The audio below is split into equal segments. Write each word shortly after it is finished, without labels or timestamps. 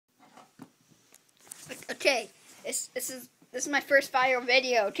Okay, this is my first viral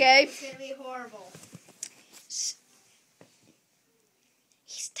video. Okay. It's gonna be horrible.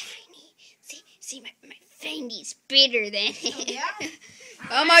 He's tiny. See, my fangy's bigger than him. Oh, yeah?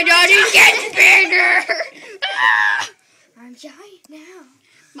 Oh my God, he's getting bigger. Ah! I'm giant now.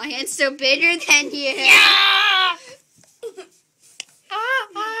 My hand's so bigger than you. Yeah!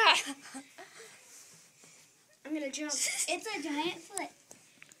 I'm gonna jump. It's a giant foot.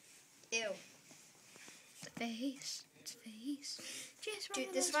 Ew. Face.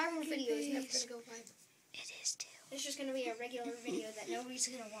 Dude, this viral video is never gonna go viral. It is too. It's just gonna be a regular video that nobody's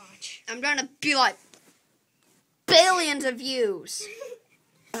gonna watch. I'm gonna be like billions of views.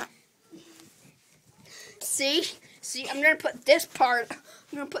 See, I'm gonna put this part.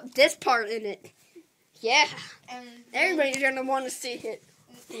 I'm gonna put this part in it. Yeah, And everybody's gonna want to see it.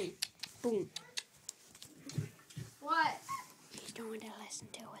 Boom. what? He's going to listen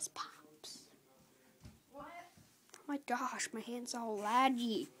to his pops. What? Oh my gosh, my hand's all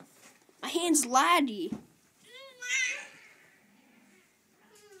laggy. My hand's laggy.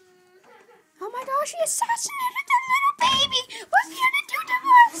 Oh my gosh, he assassinated the little baby. What's he gonna do to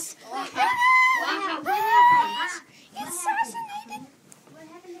us? What happened? He assassinated. What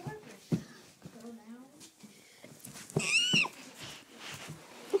happened to Harper? Go now.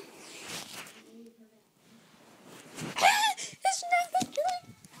 His neck is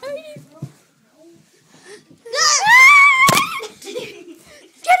really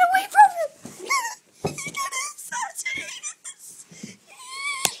Get away from him! He's gonna assassinate us!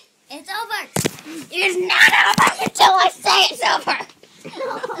 It's over. It's not over until I say it's over!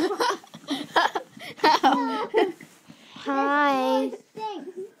 Hi.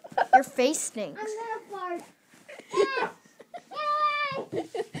 Your face stinks. I'm gonna fart.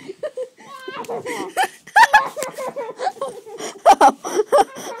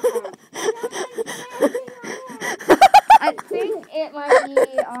 I think it might be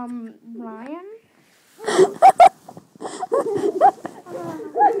Ryan.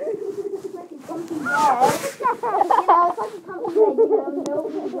 No,